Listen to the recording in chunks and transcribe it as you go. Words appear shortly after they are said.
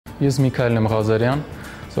Ես Միqael Ghazaryan,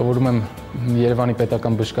 սովորում եմ Երևանի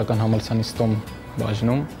պետական բժշկական համալսարանի ստոմ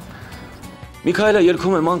բաժնում։ Միqael-ը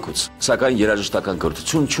երգում է մանկուց, սակայն երաժշտական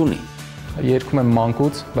կրթություն չունի։ Երգում եմ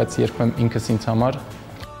մանկուց, բայց երգում եմ ինքս ինձ համար։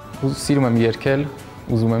 Սիրում եմ երգել,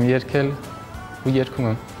 ուզում եմ երգել ու երգում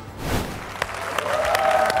եմ։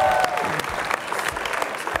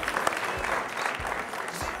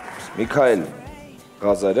 Miqael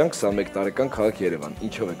Ghazaryan, 21 տարեկան, քաղաք Երևան։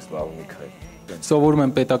 Ինչով եք զբաղվում, Miqael։ Սովորում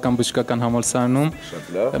եմ պետական բժշկական համալսարանում,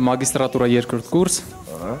 մագիստրատուրա երկրորդ կուրս,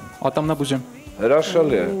 ատամնաբուժ եմ։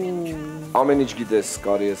 Հրաշալի է։ Ամեն ինչ գիտես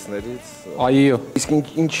կարիեսներից։ Այո։ Իսկ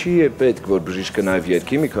ինչի է պետք, որ բժիշկը նաև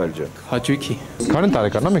երգի, Miqael ջան։ Հաճույքի։ Քանի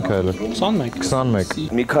տարեկան է Miqael-ը։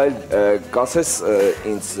 21։ Miqael, կասես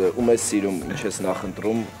ինձ ում ես սիրում, ինչ ես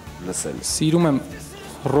նախընտրում լսել։ Սիրում եմ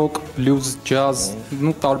ռոք, բլյուզ, ջազ,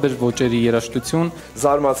 տարբեր ոճերի երաժշտություն։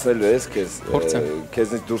 Զարմացնելու ես քեզ։ Փորձեմ։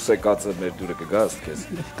 Քեզնից դուրս եկածը մեր դուրը կգաս քեզ։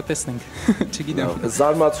 Կտեսնենք, չգիտեմ։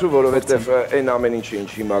 Զարմացրու, որովհետև այն ամեն ինչը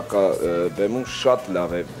ինչ հիմա կա բեմում շատ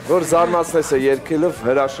լավ է։ Որ զարմացնես է երգելով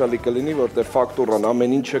հրաշալի կլինի, որտեղ ֆակտուրան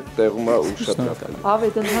ամեն ինչը տեղում է ու շատ լավ է։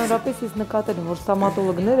 Ավետ, ընդհանրապես ես նկատել եմ, որ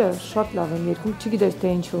ստոմատոլոգները շատ լավ են երգում, չգիտես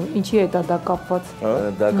թե ինչու, ինչի է դա կապված։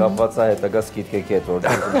 Դա կապված է հետագա սկիթքեքի հետ, որ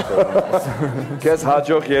Քեզ հաջող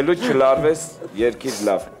ելույթ չլարվես, երգիր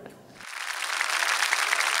լավ։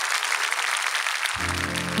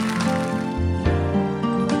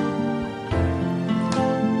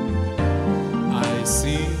 I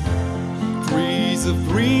see trees of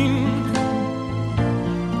green,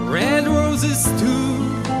 red roses too.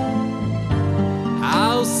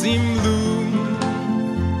 I'll seem bloom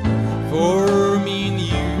for me and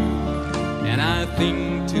you, and I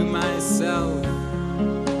think to myself,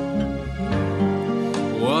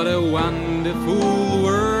 what a wonderful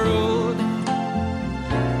world.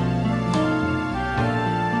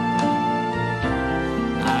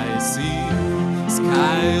 I see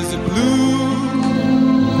skies of blue,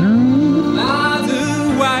 clouds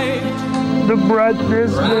of white, The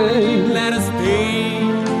brightness bright, let us stay,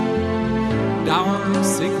 dark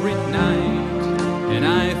secret night, and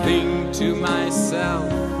I think to myself,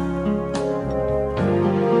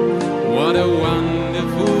 what a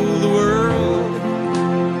wonderful world.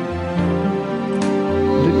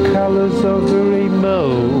 The colors of the rainbow.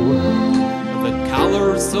 The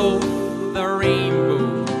colors of the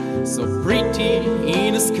rainbow, so pretty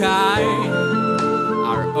in the sky,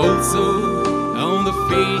 are also on the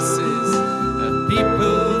faces of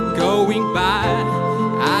people going by.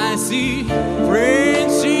 I see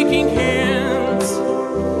friends shaking hands,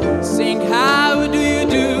 saying, how do you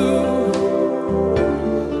do?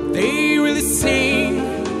 They really sing,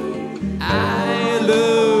 I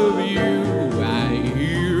love you. I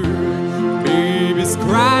hear babies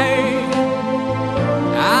cry,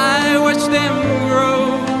 I watch them grow.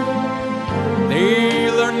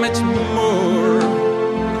 They learn much more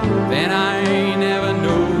than I never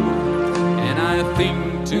know, and I think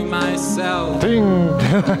to myself,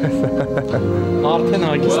 Արդեն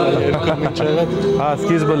հագիստ է երգում ինչ եղավ։ Հա,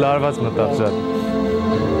 սկիզբը լարված մտավ շատ։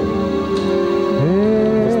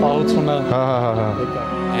 Ստաղությունը։ Հա։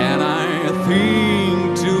 and I think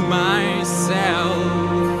to myself,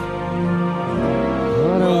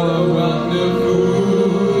 what a wonderful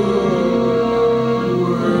world.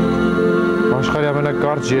 Աշխարհի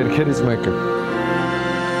ամենակարճ երգերից մեկը։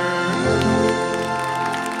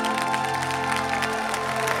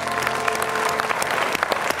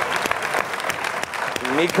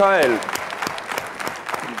 Miqael,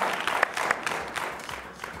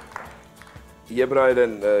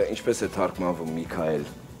 եբրայերեն ինչպես է թարգմանվում Miqael։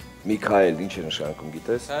 Miqael ինչ է նշանակում,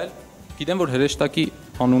 գիտես։ Գիտեմ, որ հրեշտակի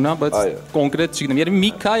անուն է, բայց կոնկրետ չգիտեմ։ Երբ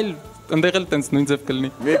Միqael ընդեղ էլ տենց նույն ձև կլինի։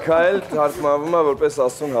 Miqael թարգմանվում է որպես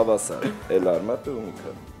աստուն հավասար։ Էլ արմատը ու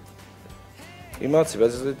Miqael։ Իմացի,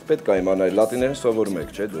 բայց պետք է իմանալ, լատիներեն սովորում եք,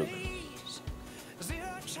 չէ՞ դուք։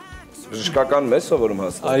 Բժշկական մեզ սովորում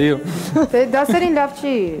հաստատ։ Այո։ Դե դասերին լավ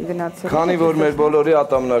չի գնացել։ Քանի որ մեր բոլորի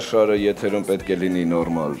ատամնաշարը եթերում պետք է լինի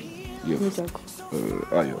նորմալ եւ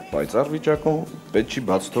այո, պայծառ վիճակում պետք չի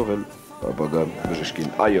բաց թողել ապագա բժշկին։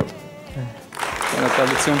 Այո։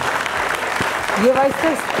 Շնորհակալություն։ Եվ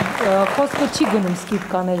այստեղ խոսքը չի գնում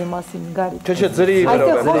սկիպկաների մասին, Գարիկ։ Չէ, ձրի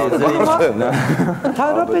Այստեղ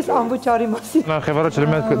ընդհանրապես անվճարի մասին։ Նախևառաջ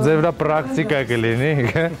ձեր վրա պրակտիկա կլինի։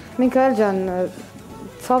 Miqael ջան,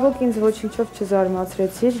 ցավոք ինձ ոչինչով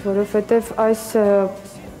չզարմացրեցիր, որովհետև այս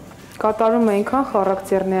կատարում է այնքան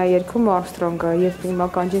խառակցիռնի է երգում Արմստրոնգը եւ հիմա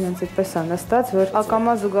կանջին հենց այդպես է նստած, որ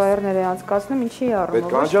ակամա զուգահեռներ է անցկացնում, ինչի առումով։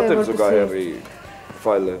 Պետք է անջատել զուգահեռի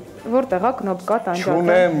ֆայլը։ Որտեղ է կնոպկա տանջատը։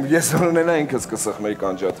 Չունեմ, ես ունենա ինքս կսխմեի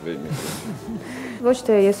կանջատվեի։ Ոչ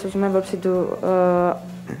թե ես ուզում եմ, որպեսզի դու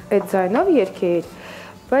այդ ձայնով երգեր,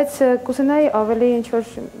 բայց կուզենայի ավելի ինչ-որ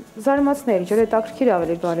զարմացներ, ինչ-որ հետաքրքիր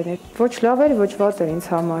ավելի բաներ։ Ոչ լավ էր, ոչ վատ էր ինձ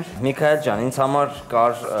համար։ Միքայել ջան, ինձ համար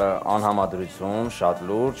կար անհամադրություն, շատ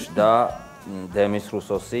լուրջ, դա Դեմիս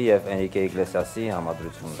Ռուսոսի եւ Էնրիկե Իգլեսիասի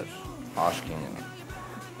համադրությունն էր, աշկին։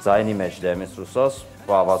 Ձայնի մեջ Դեմիս Ռուսոս,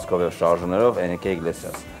 պահվածքով եւ շարժումներով Էնրիկե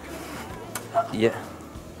Իգլեսիաս։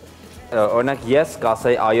 Օրինակ ես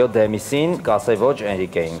կասեի այո Դեմիսին, կասեի ոչ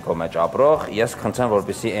Էնրիկեին քո մեջ ապրող, ես խնդրեմ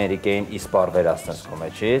որպեսզի Էնրիկեին իսպար վերացնես քո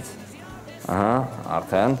մեջից։ Ահա,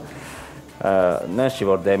 արդեն։ Նենց չի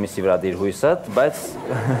որ Դեմիսի վրա դիր հույսդ,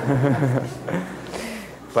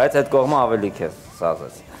 բայց այդ կողմը ավելի քեզ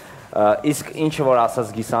սազեց։ Իսկ ինչը որ ասաց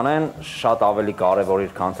Գիսանեն, շատ ավելի կարևոր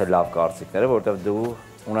իր քան թե լավ կարծիքները, որովհետև դու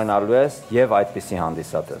ունենալու ես եւ այդպիսի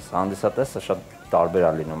հանդիսատես։ Հանդիսատեսը շատ տարբեր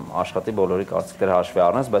է լինում, աշխատի բոլորի կարծիքները հաշվի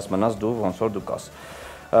առնես, բայց մնաս դու ոնց որ դու կաս։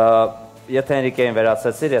 Եթե Էնրիկեին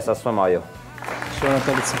վերացեցիր, ես ասում եմ այո։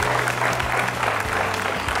 Շնորհակալություն։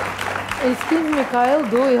 Իսկ ինձ Միքայել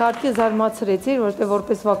դու իհարկե զարմացրեցիր, որտեղ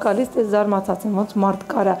որպես վոկալիստ ես զարմացած եմ, ոնց մարդ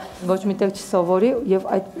կարա ոչ միտեղ չսովորի եւ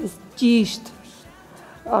այդպես ճիշտ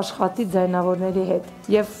աշխատի ձայնավորների հետ։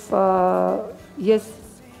 Եվ ես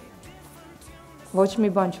ոչ մի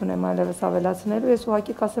բան չունեմ այլևս ավելացնելու, ես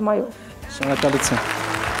ուղղակի կասեմ այո։ Շնորհակալություն։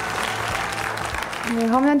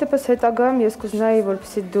 Համենայն դեպս հետագայում ես կուզենայի,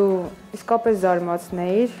 որպեսզի դու իսկապես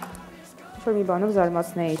զարմացնեիր, ինչ-որ մի բանով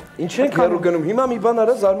զարմացնեիր։ Ինչ ենք հեռու գնում, հիմա մի բան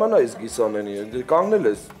արա զարմանա ես Գիսանենի, կանգնել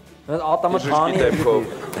ես։ Ատամը թանի դեպքով։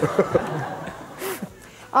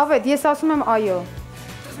 Ավետ, ես ասում եմ այո։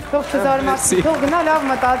 Թող չզարմացնի, թող գնա լավ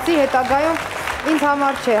մտածի, հետագայում ինձ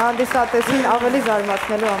համար չէ, հանդիսատեսին ավելի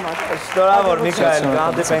զարմացնելու համար։ Շնորհավոր Միքայել,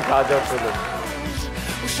 կհանդիպենք հաջորդ շուտով։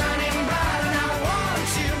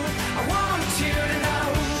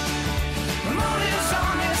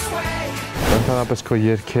 Ընդհանրապես քո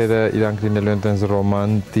երգերը իրանք լինելու են տենց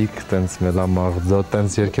ռոմանտիկ, տենց մելամաղձոտ,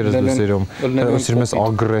 տենց երգեր ես դու սիրում, սիրում ես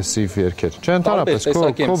ագրեսիվ երգեր։ Չէ, ընդհանրապես քո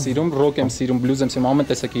եմ սիրում, ռոք եմ սիրում, բլյուզ եմ սիրում, ամեն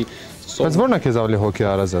տեսակի։ Բայց ո՞րն է քեզ ավելի հոգի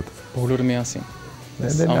հարազատ։ Բոլորը միասին։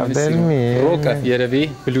 Դերմի։ Ռոկը, երևի,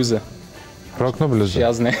 բլյուզը։ Ռոքն ու բլյուզը։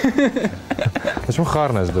 Շիազն է։ Ինչու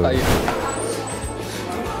խառն ես դու։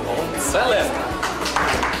 Սելեմ։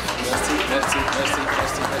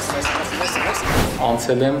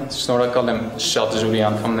 Անցել եմ, շնորհակալ եմ շատ ժյուրի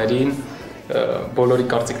անդամներին, բոլորի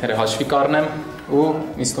կարծիքները հաշվի կառնեմ ու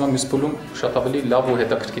ինձ թվում է մյուս փուլում շատ ավելի լավ ու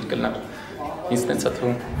հետաքրքիր կլինի։ Ինձ տենց է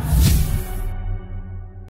թվում։